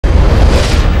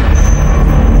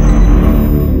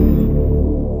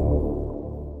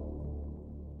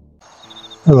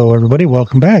Hello everybody,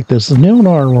 welcome back. This is Neil and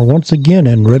we're once again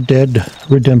in Red Dead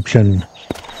Redemption.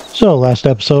 So last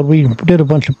episode we did a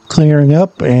bunch of clearing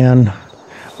up and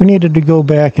we needed to go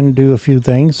back and do a few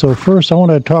things. So first I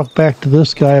want to talk back to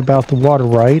this guy about the water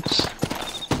rights.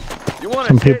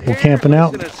 Some people camping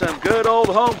out. Some good old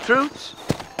home truths?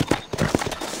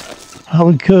 Oh,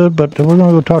 we could, but we're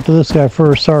going to go talk to this guy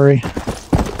first, sorry.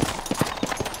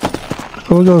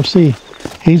 We'll go see.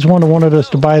 He's one who wanted us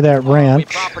to buy that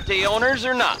ranch. Are we property owners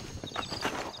or not?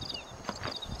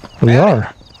 We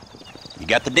are. You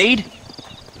got the deed?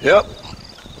 Yep.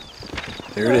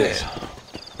 Here it is.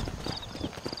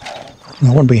 I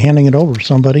wouldn't be handing it over to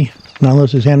somebody, not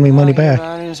unless he's handing me money back.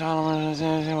 Gotta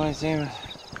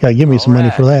give me some money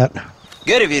for that.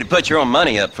 Good of you to put your own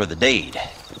money up for the deed.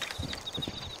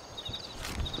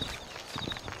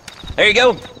 There you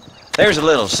go. There's a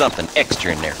little something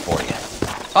extra in there for you.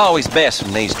 Always best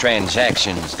when these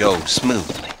transactions go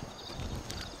smoothly.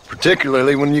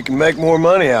 Particularly when you can make more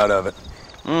money out of it.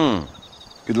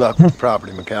 Good luck with the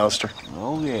property, McAllister.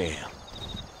 Oh, yeah.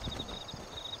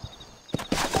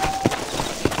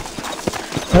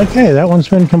 Okay, that one's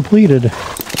been completed.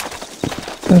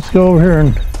 Let's go over here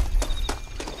and...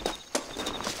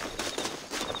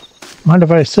 Mind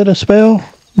if I sit a spell?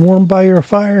 Warm by your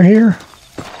fire here?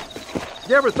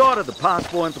 You ever thought of the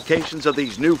possible implications of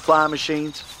these new fly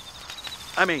machines?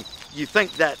 I mean, you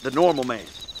think that the normal man,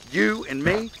 you and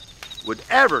me, would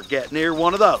ever get near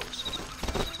one of those?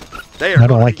 They are I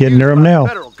don't like getting near them now. The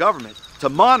federal government to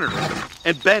monitor us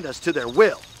and bend us to their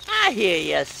will. I hear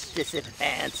you, specific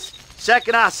pants.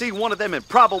 Second I see one of them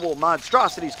improbable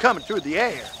monstrosities coming through the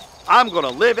air, I'm gonna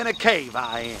live in a cave,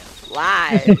 I am.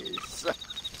 Lies.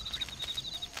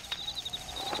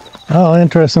 Oh,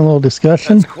 interesting little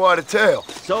discussion. That's quite a tale.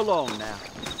 So long now.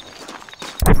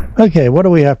 Okay, what do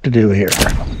we have to do here?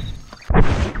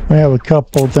 We have a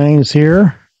couple things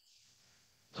here.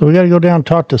 So we got to go down and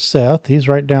talk to Seth. He's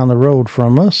right down the road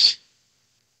from us.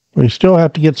 We still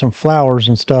have to get some flowers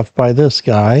and stuff by this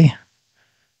guy.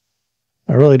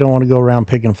 I really don't want to go around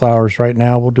picking flowers right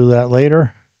now. We'll do that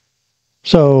later.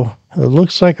 So it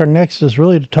looks like our next is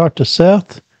really to talk to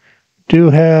Seth. Do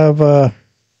have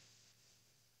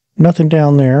nothing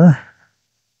down there.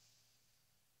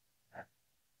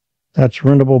 That's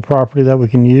rentable property that we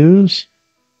can use.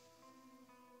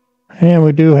 And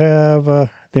we do have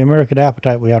the American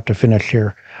Appetite we have to finish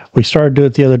here. We started to do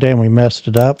it the other day and we messed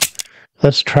it up.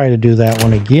 Let's try to do that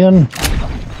one again.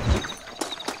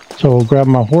 So we'll grab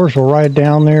my horse, we'll ride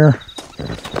down there.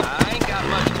 I ain't got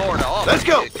much more to offer. Let's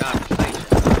go.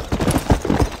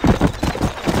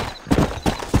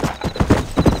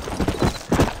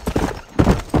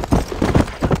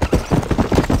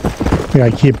 We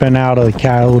gotta keep in out of the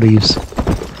coyotes.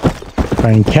 If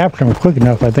I can capture them quick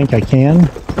enough, I think I can.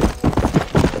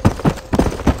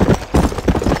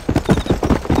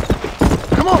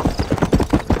 Come on.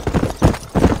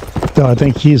 So I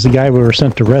think he's the guy we were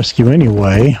sent to rescue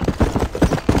anyway.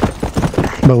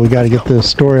 But we gotta get this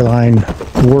storyline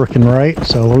working right,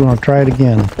 so we're gonna try it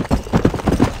again.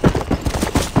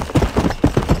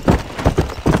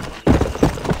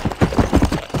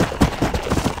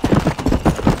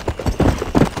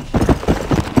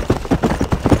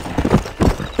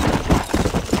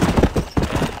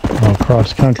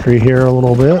 Cross country here a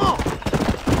little bit.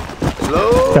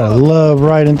 Slow. Gotta love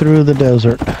riding through the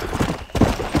desert.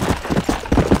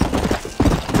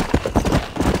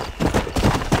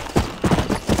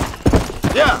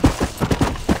 Yeah.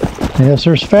 Yes,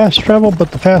 there's fast travel,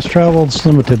 but the fast travel is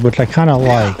limited, which I kind of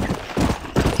like.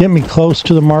 Get me close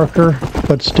to the marker,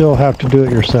 but still have to do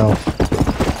it yourself.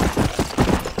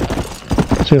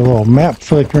 See a little map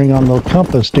flickering on the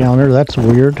compass down there. That's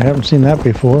weird. Haven't seen that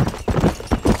before.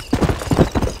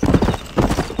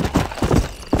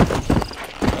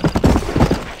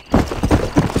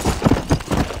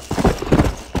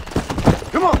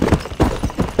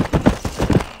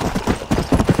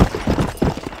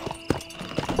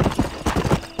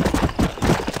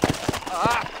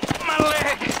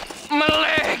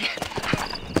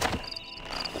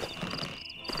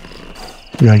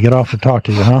 You gotta get off to talk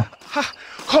to you, huh?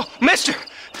 Oh, mister!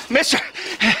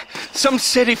 Some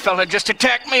city fella just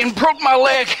attacked me and broke my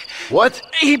leg. What?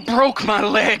 He broke my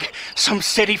leg. Some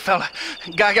city fella.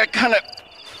 Guy got kind of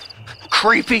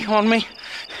creepy on me,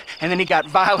 and then he got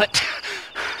violent.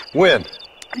 When?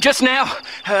 Just now.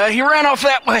 He ran off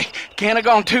that way. Can't have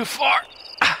gone too far.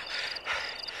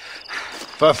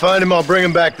 If I find him, I'll bring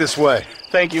him back this way.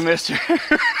 Thank you, mister.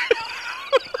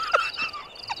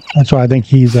 That's why I think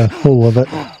he's full of it.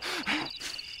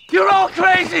 You're all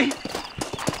crazy!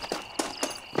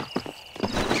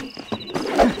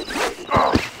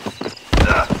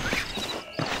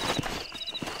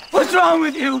 What's wrong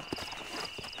with you?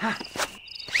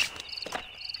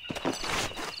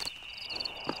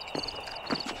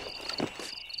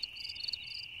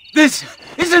 This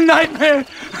is a nightmare.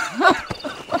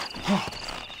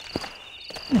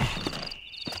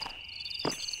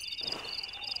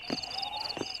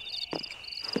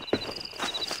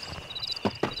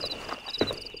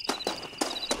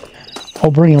 I'll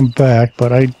bring him back,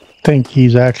 but I think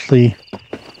he's actually...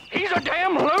 He's a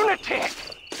damn lunatic.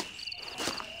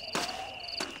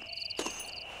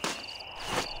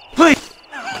 Please.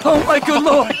 Oh, my good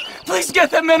Lord. Please get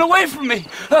that man away from me.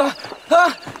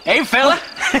 Hey, fella.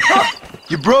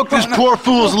 You broke this poor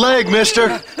fool's leg,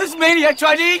 mister. This maniac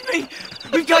tried to eat me.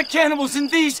 We've got cannibals in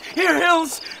these here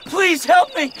hills. Please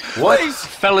help me. What? Please.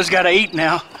 Fella's gotta eat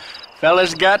now.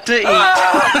 Fella's got to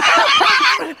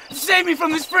eat. Save me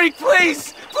from this freak,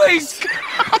 please. Please.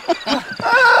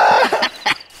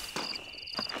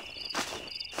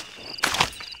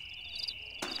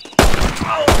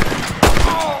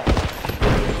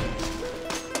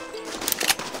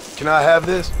 Can I have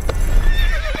this?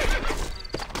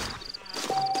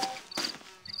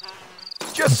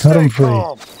 Just Cut stay him free.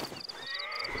 calm.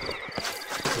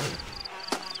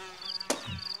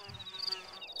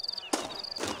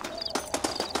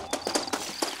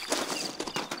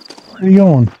 Where are you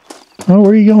going? Oh,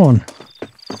 where are you going?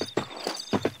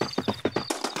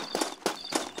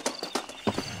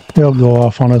 He'll go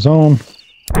off on his own.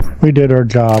 We did our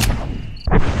job.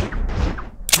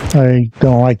 I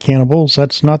don't like cannibals.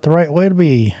 That's not the right way to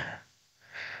be.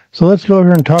 So let's go over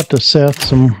here and talk to Seth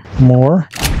some more.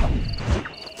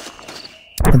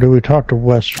 Or do we talk to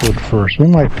Westwood first? We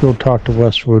might go talk to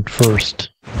Westwood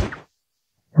first.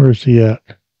 Where's he at?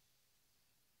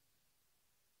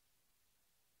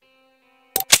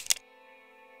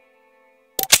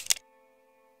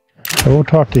 So we'll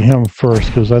talk to him first,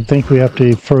 because I think we have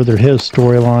to further his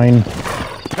storyline.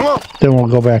 Come on. Then we'll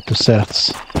go back to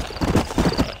Seth's.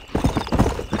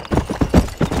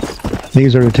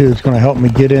 These are the two that's going to help me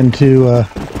get into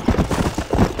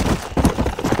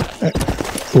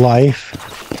life.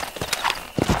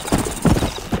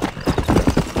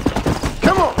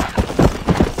 Come on.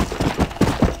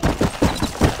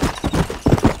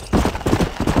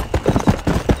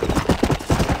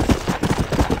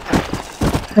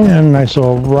 And a nice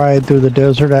little ride through the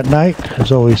desert at night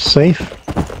is always safe.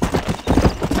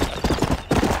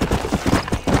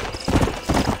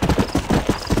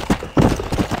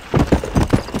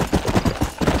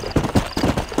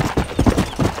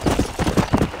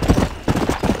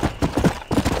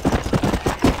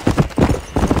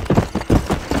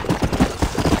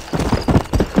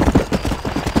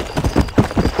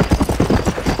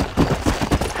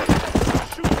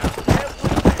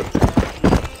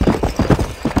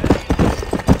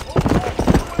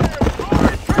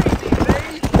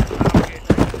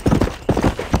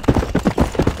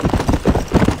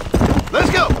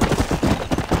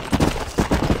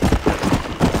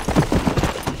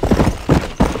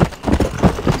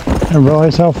 I didn't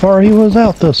realize how far he was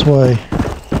out this way.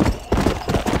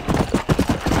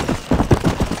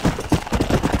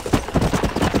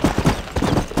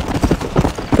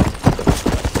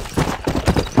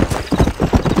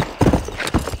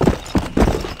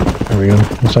 There we go.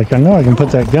 It's like I know I can put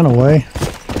that gun away.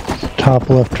 Top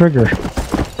left trigger.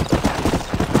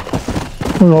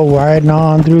 We'll go riding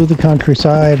on through the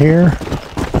countryside here.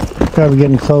 Gotta be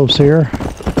getting close here.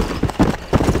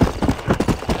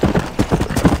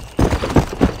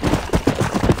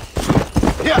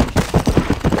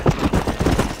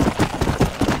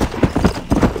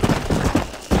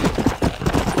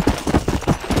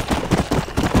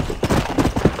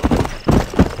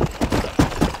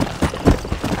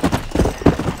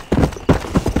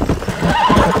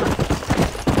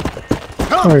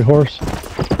 Sorry, horse.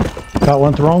 Got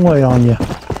went the wrong way on you.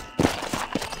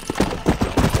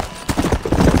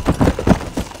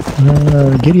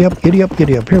 Giddy up, giddy up,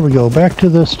 giddy up. Here we go. Back to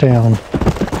this town.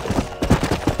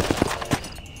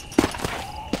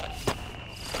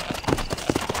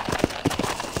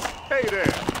 Hey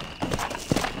there.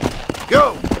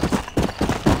 Go.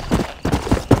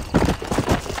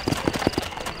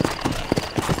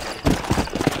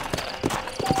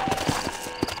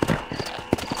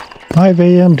 5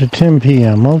 a.m. to 10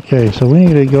 p.m. Okay, so we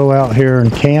need to go out here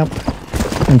and camp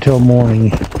until morning.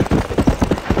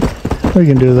 We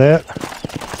can do that.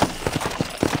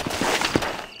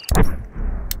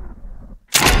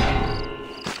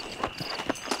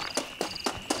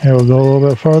 And we'll go a little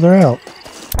bit farther out.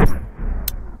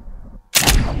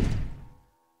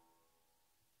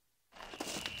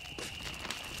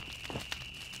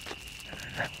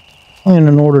 And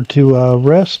in order to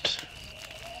rest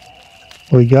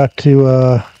We got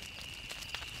to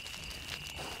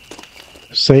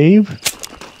save.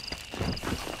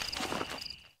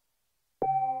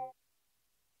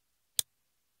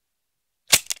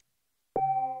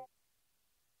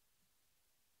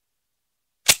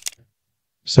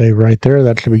 Save right there.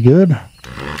 That should be good.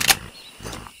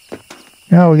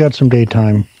 Now we got some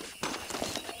daytime.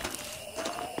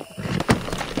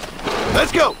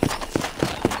 Let's go!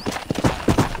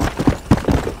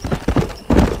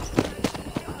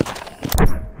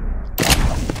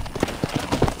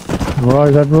 I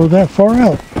realized I rode that far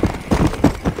out.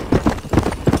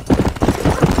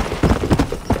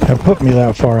 That put me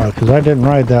that far out because I didn't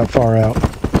ride that far out.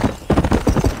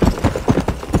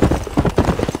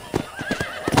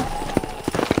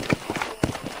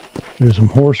 There's some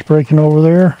horse breaking over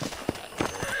there.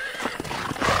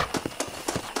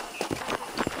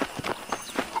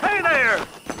 Hey there!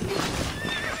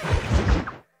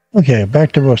 Okay,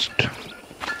 back to West.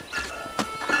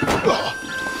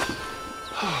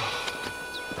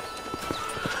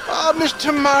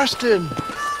 Mr. Marston,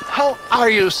 how are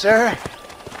you, sir?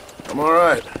 I'm all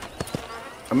right.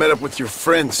 I met up with your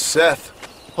friend Seth.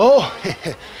 Oh,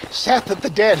 Seth of the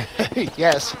Dead.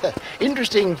 Yes,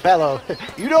 interesting fellow.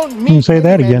 You don't meet say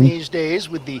that many men again. these days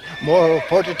with the moral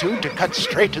fortitude to cut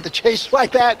straight to the chase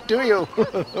like that, do you?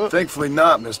 Thankfully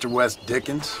not, Mr. West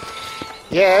Dickens.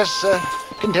 Yes,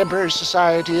 contemporary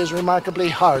society is remarkably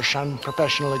harsh on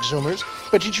professional exhumers.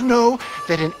 But did you know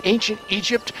that in ancient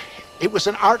Egypt, it was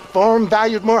an art form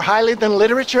valued more highly than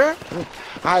literature?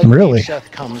 I Really? believe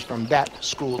Seth comes from that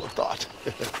school of thought.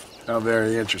 How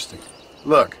very interesting.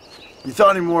 Look, you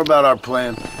thought any more about our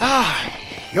plan?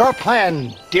 Your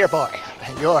plan, dear boy,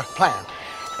 your plan.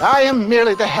 I am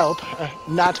merely the help,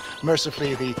 not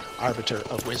mercifully the arbiter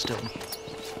of wisdom.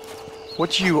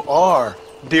 What you are,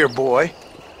 dear boy,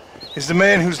 is the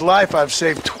man whose life I've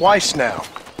saved twice now.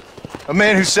 A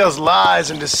man who sells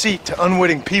lies and deceit to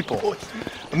unwitting people.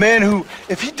 A man who,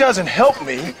 if he doesn't help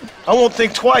me, I won't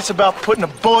think twice about putting a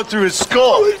bullet through his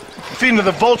skull, feeding to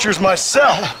the vultures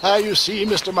myself. You see,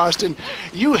 Mr. Marston,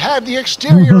 you have the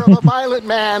exterior of a violent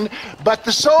man, but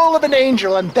the soul of an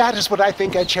angel, and that is what I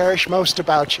think I cherish most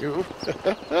about you.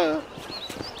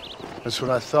 That's what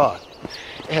I thought.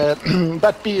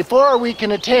 But before we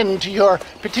can attend to your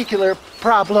particular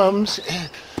problems,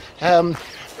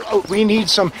 we need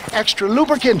some extra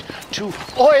lubricant to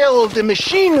oil the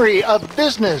machinery of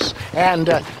business. And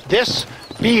this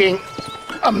being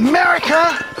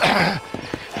America,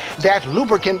 that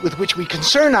lubricant with which we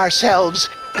concern ourselves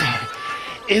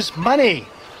is money.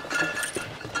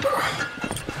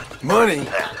 Money?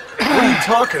 What are you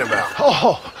talking about?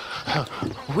 Oh,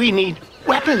 we need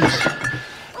weapons.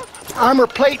 Armor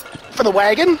plate for the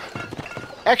wagon.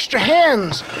 Extra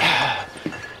hands.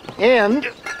 And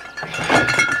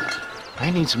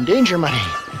I need some danger money.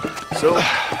 So,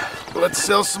 let's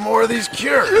sell some more of these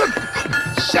cures.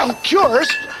 Sell cures?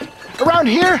 Around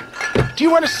here? Do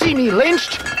you want to see me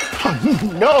lynched?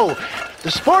 No.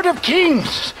 The sport of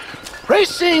kings.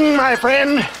 Racing, my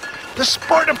friend. The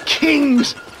sport of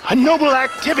kings. A noble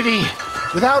activity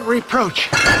without reproach.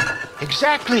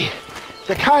 Exactly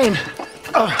the kind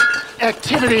of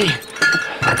activity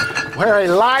where a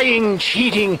lying,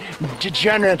 cheating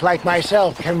degenerate like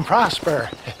myself can prosper.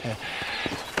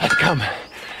 But come,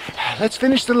 let's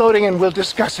finish the loading and we'll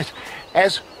discuss it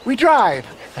as we drive.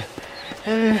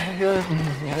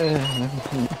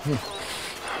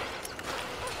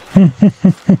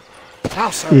 Now,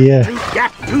 sir, Yeah.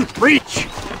 gap tooth breach.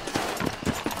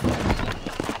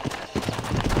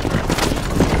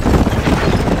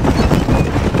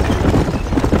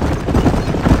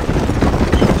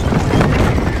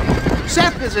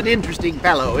 Seth is an interesting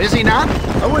fellow, is he not?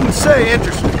 I wouldn't say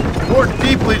interesting, more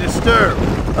deeply disturbed.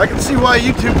 I can see why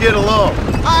you two get along.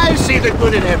 I see the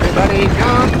good in everybody,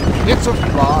 John. It's a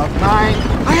flaw of mine.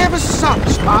 I have a soft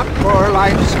spot for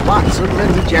life's flotsam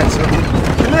and jetsam.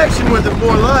 Connection with it,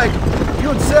 more like. You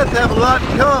and Seth have a lot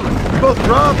in common. You both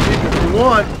rob people for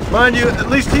one. Mind you, at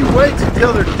least he waits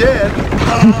until they're dead.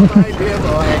 Oh, my dear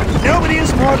boy. Nobody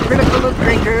is more critical of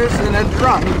drinkers than a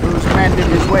drunk who's mended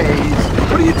his ways.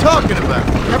 What are you talking about?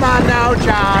 Come on now,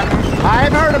 John.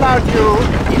 I've heard about you.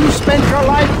 You spent your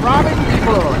life robbing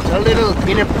people. It's a little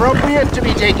inappropriate to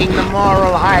be taking the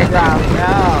moral high ground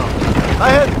now. I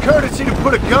had the courtesy to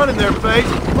put a gun in their face.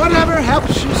 Whatever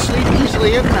helps you sleep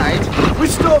easily at night. We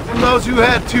stole from those who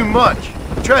had too much.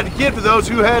 Tried to give to those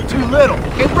who had too little.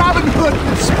 In Robin Hood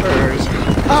with spurs.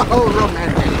 Oh,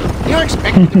 romantic. You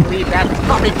expect me to leave that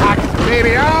poppycock?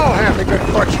 Maybe I'll have the good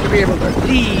fortune to be able to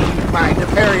leave my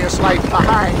nefarious life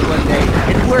behind one day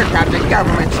and work on the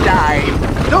government's dime.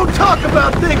 Don't talk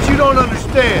about things you don't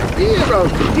understand.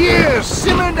 Dear,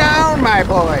 simmer down, my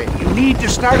boy. You need to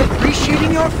start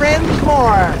appreciating your friends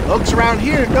more. Folks around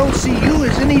here don't see you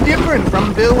as any different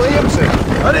from Bill Williamson.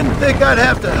 I didn't think I'd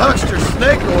have to huckster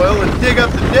snake oil and dig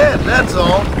up the dead, that's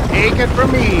all. Take it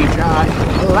from me, John.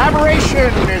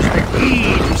 Collaboration is the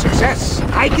key to success.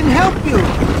 I can help you.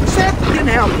 Seth can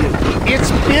help you.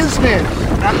 It's business.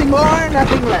 Nothing more,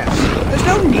 nothing less. There's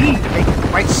no need to make it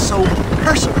quite so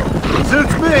personal.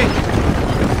 Suits me.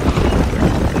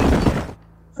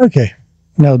 Okay.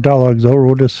 Now the dialogue's over.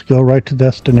 We'll just go right to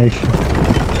destination.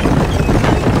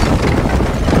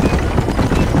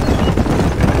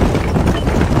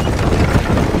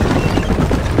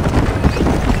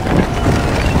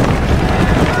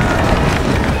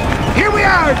 Here we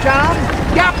are, John.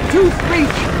 Gap Tooth Reach.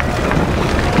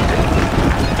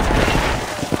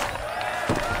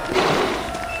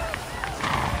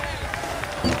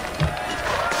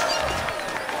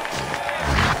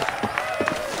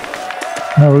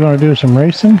 Now we're going to do some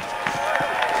racing.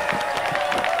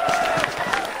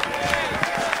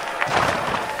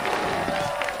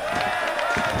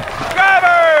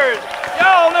 Drivers!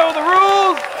 Y'all know the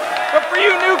rules, but for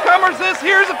you newcomers, this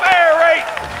here's a fair race.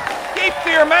 Keep to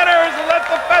your manners and let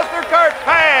the faster cart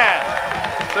pass.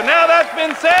 So now that's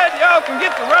been said, y'all can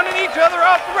get to running each other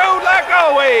off the road like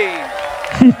always.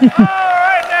 All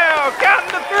right now,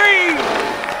 counting to 3.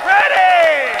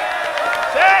 Ready,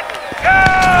 set, go!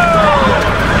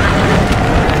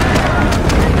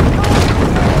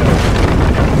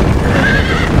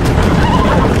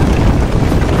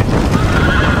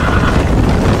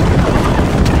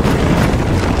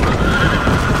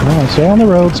 Come on, stay on the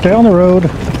road, stay on the road.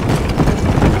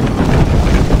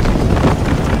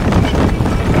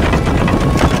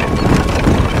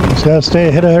 Just gotta stay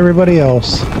ahead of everybody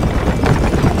else.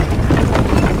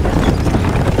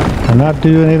 And not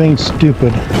do anything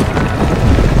stupid.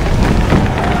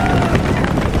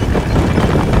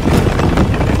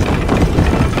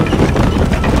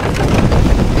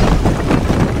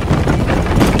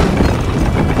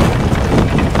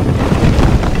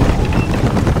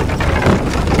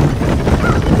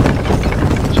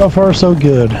 So far, so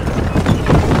good.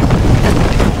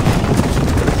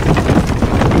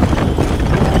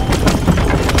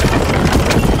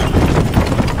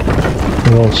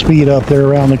 We'll speed up there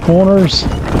around the corners,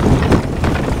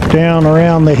 down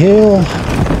around the hill.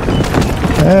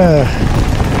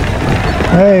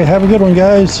 Hey, have a good one,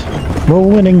 guys. We're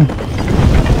winning.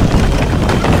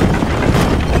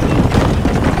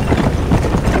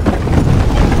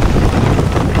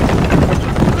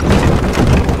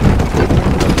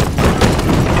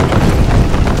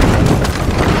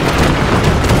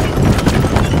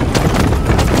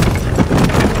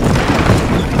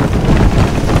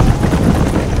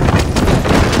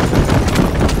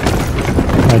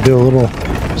 I do a little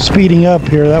speeding up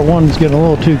here. That one's getting a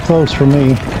little too close for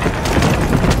me.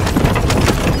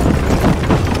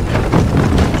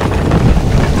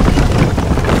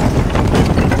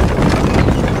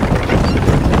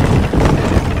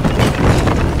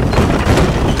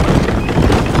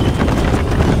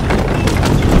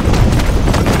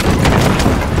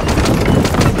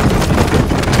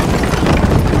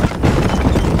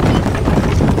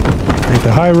 Take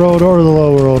the high road or the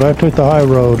low road. I took the high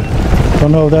road.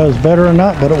 Don't know if that was better or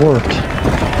not, but it worked.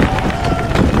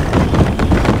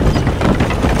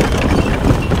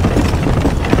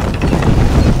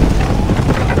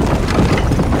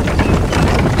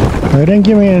 They didn't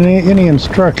give me any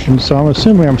instructions, so I'm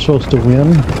assuming I'm supposed to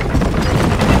win.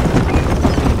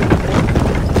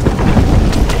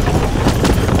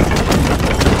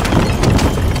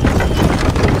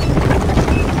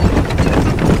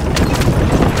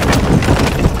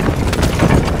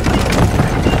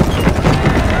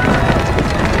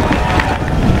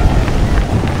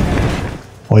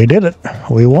 We did it.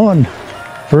 We won.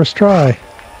 First try.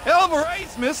 Hell of a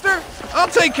race, mister. I'll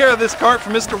take care of this cart for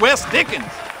Mr. West Dickens.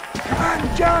 Come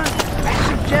on, John.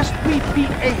 I suggest we beat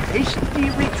a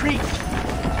hasty retreat.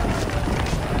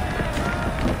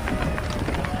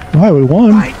 Why, we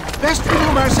won. Right. Best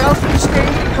remove ourselves from the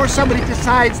stage before somebody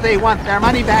decides they want their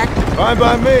money back. Fine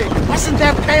by me. Wasn't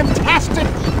that fantastic?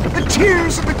 The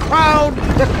cheers of the crowd,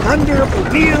 the thunder of the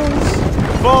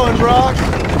wheels. Falling rock,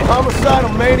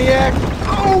 homicidal maniac.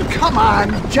 Oh, come on,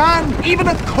 John. Even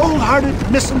a cold-hearted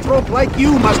misanthrope like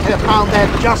you must have found that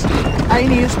just the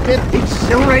tiniest bit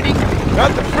exhilarating.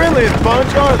 Not the friendliest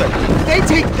bunch, are they? They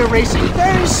take the racing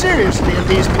very seriously in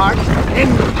these parts, and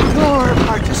your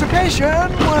participation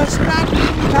was not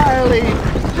entirely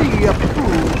the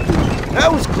approved.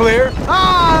 That was clear.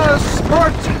 Ah,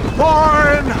 sport,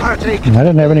 war, and heartache. I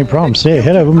didn't have any problem. Stay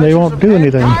ahead of them. They won't do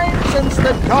anything. Since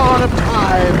the dawn of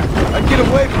time. I'd get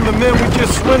away from the men we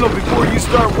just swindled before you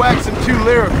start waxing too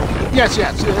lyrical. Yes,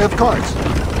 of course.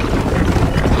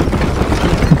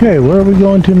 Okay, where are we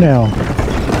going to now?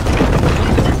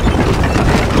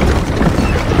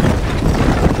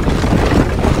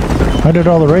 I did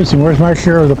all the racing. Where's my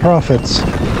share of the profits?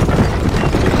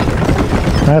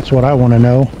 That's what I want to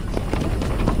know.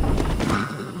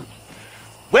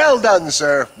 Well done,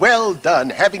 sir. Well done.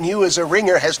 Having you as a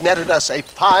ringer has netted us a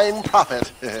fine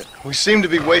profit. We seem to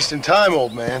be wasting time,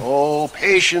 old man. Oh,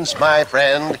 patience, my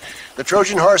friend. The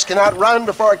Trojan horse cannot run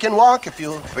before it can walk, if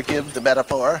you'll forgive the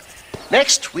metaphor.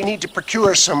 Next, we need to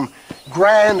procure some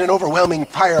grand and overwhelming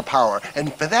firepower.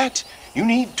 And for that, you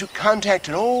need to contact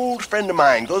an old friend of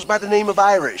mine. Goes by the name of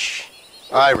Irish.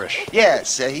 Irish?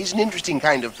 Yes, he's an interesting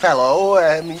kind of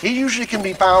fellow. He usually can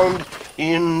be found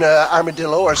in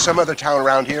Armadillo or some other town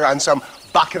around here on some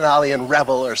bacchanalian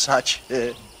revel or such.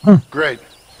 Great.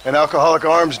 An alcoholic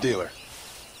arms dealer.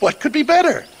 What could be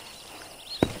better?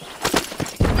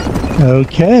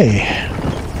 Okay.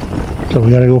 So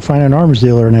we gotta go find an arms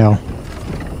dealer now.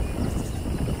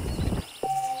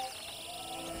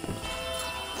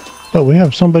 But we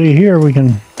have somebody here we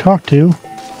can talk to.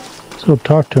 Let's go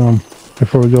talk to him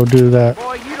before we go do that.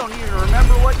 Boy, you don't even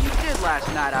remember what you did last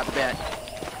night, I bet.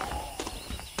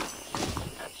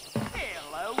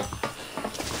 Hello.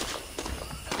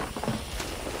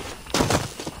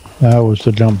 That was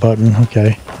the jump button.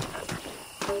 Okay.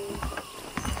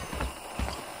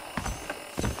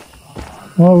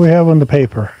 What do we have on the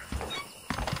paper?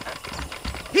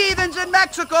 Heathens in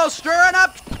Mexico stirring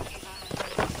up.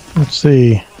 Let's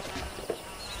see.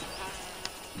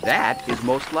 That is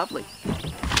most lovely.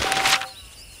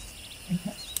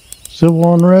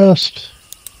 Civil unrest.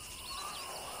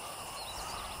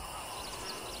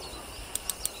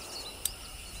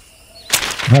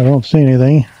 I don't see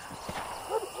anything.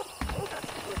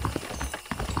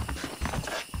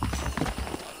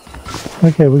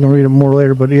 Okay, we can read it more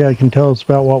later, but yeah, it can tell us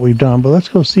about what we've done. But let's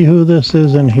go see who this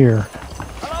is in here.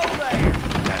 Hello there.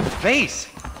 That face.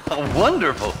 Oh,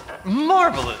 wonderful.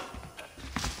 Marvelous.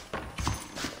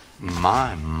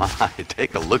 My,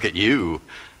 take a look at you.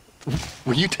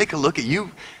 Will you take a look at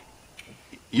you?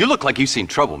 You look like you've seen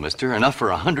trouble, mister. Enough for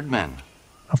 100 men.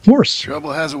 Of course.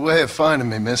 Trouble has a way of finding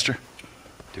me, mister.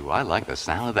 Do I like the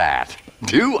sound of that?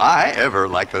 Do I ever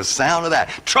like the sound of that?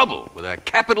 Trouble with a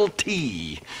capital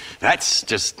T. That's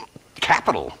just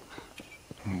capital.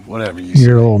 Whatever you say.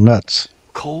 You're all nuts.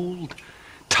 Cold,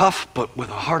 tough, but with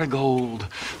a heart of gold.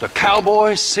 The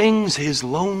cowboy sings his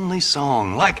lonely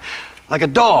song like a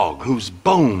dog whose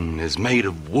bone is made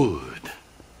of wood.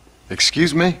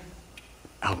 Excuse me?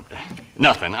 Oh,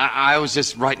 nothing. I was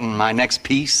just writing my next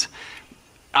piece.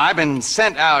 I've been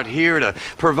sent out here to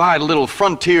provide a little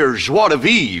frontier joie de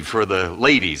vivre for the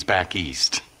ladies back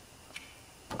east.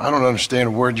 I don't understand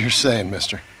a word you're saying,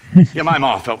 mister. Yeah, my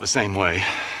ma felt the same way.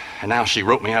 And now she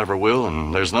wrote me out of her will,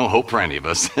 and there's no hope for any of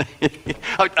us.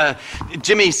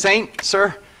 Jimmy Saint,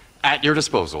 sir, at your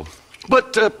disposal.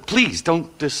 But please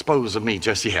don't dispose of me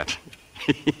just yet.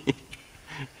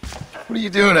 What are you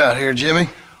doing out here, Jimmy?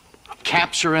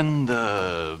 Capturing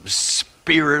the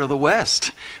spirit of the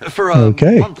West for a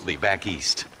monthly back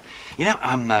east. You know,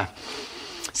 I'm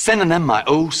sending them my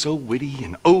oh-so-witty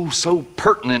and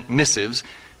oh-so-pertinent missives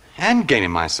and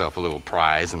gaining myself a little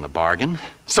prize in the bargain.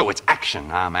 So it's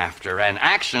action I'm after, and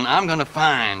action I'm gonna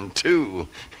find, too.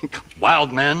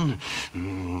 Wild men,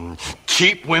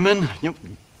 cheap women, you know,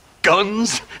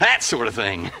 guns, that sort of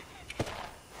thing.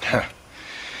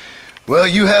 Well,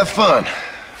 you have fun.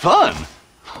 Fun?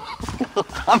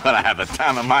 I'm gonna have the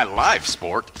time of my life,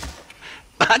 sport.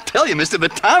 I tell you, mister, the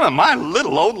time of my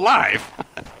little old life.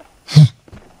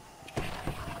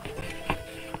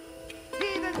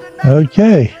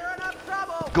 Okay.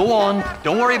 Go on,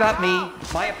 don't worry about me.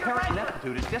 My apparent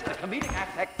ineptitude is just a comedic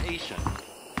affectation.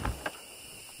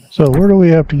 So where do we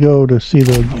have to go to see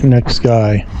the next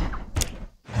guy?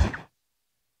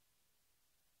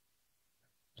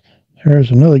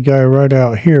 There's another guy right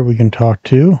out here we can talk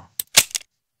to.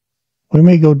 We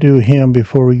may go do him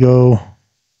before we go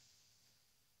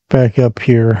back up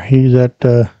here. He's at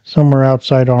somewhere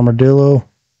outside Armadillo.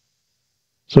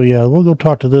 So yeah, we'll go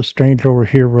talk to this stranger over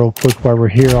here real quick while we're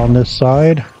here on this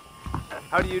side.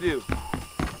 How do you do?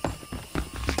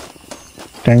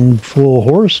 Dang fool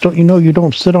horse, don't you know you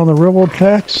don't sit on the railroad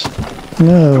tracks?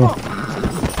 No.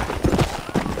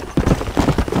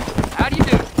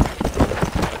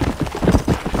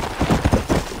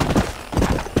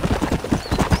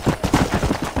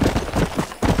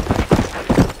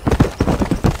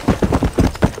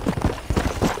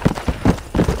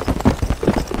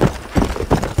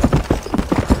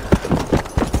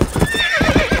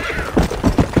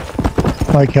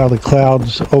 Like how the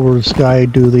clouds over the sky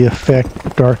do the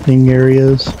effect, darkening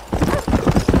areas.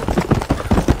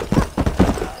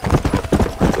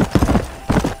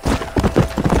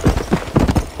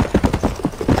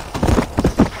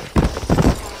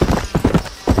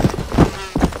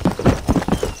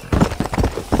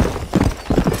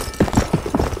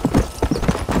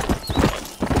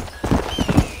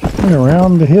 And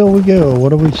around the hill we go. What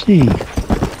do we see?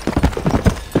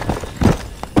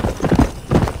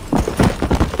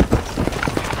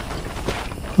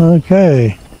 Okay.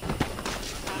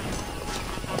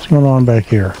 What's going on back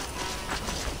here?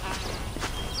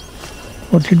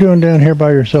 What you doing down here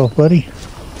by yourself, buddy?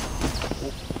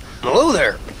 Hello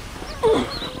there.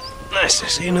 Nice to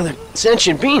see another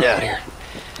sentient being out here.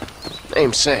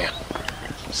 Name's Sam.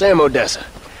 Sam Odessa.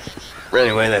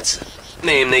 Anyway, that's the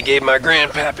name they gave my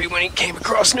grandpappy when he came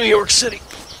across New York City.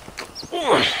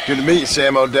 Good to meet you,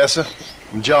 Sam Odessa.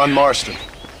 I'm John Marston.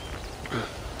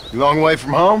 You long way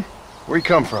from home? Where you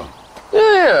come from?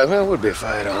 Yeah, well, it would be if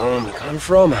I had a home to come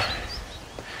from.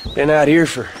 Been out here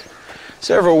for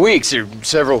several weeks, or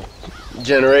several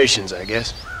generations, I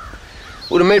guess.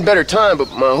 Would have made better time,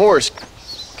 but my horse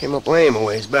came up lame a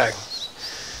ways back.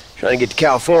 Trying to get to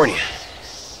California.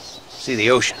 See the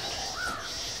ocean.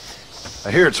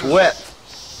 I hear it's wet.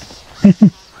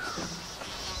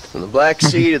 From the Black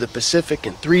Sea to the Pacific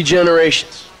in 3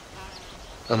 generations.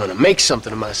 I'm gonna make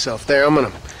something of myself there. I'm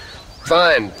gonna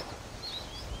find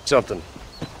something.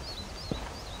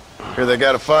 Hear they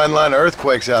got a fine line of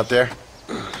earthquakes out there.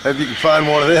 Maybe you can find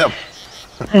one of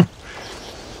them.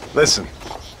 Listen,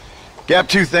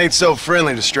 Gaptooth ain't so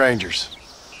friendly to strangers.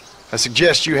 I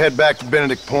suggest you head back to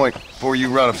Benedict Point before you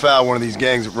run afoul one of these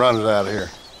gangs that run it out of here.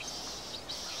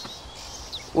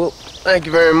 Well, thank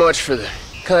you very much for the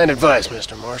kind advice,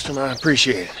 Mr. Marston. I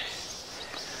appreciate it.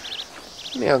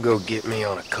 Maybe I'll go get me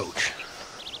on a coach.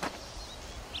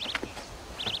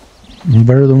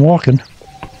 Better than walking.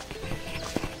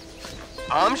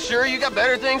 I'm sure you got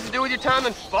better things to do with your time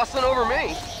than fussing over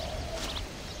me.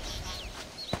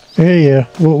 Yeah.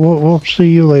 We'll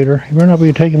see you later. You better not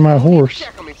be taking my horse.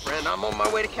 Check on me, friend. I'm on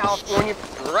my way to California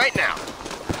right now.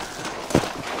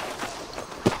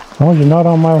 As long as you're not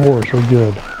on my horse, we're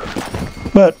good.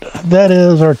 But that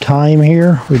is our time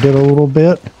here. We did a little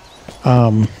bit.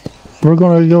 We're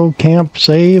going to go camp,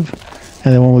 save,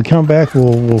 and then when we come back,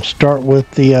 we'll start with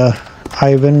the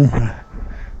Ivan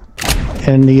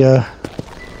and the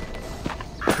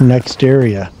next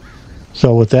area.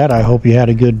 So with that, I hope you had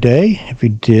a good day. If you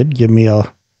did, give me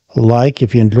a like.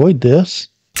 If you enjoyed this,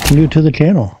 new to the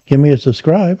channel, give me a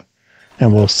subscribe,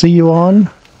 and we'll see you on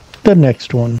the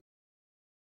next one.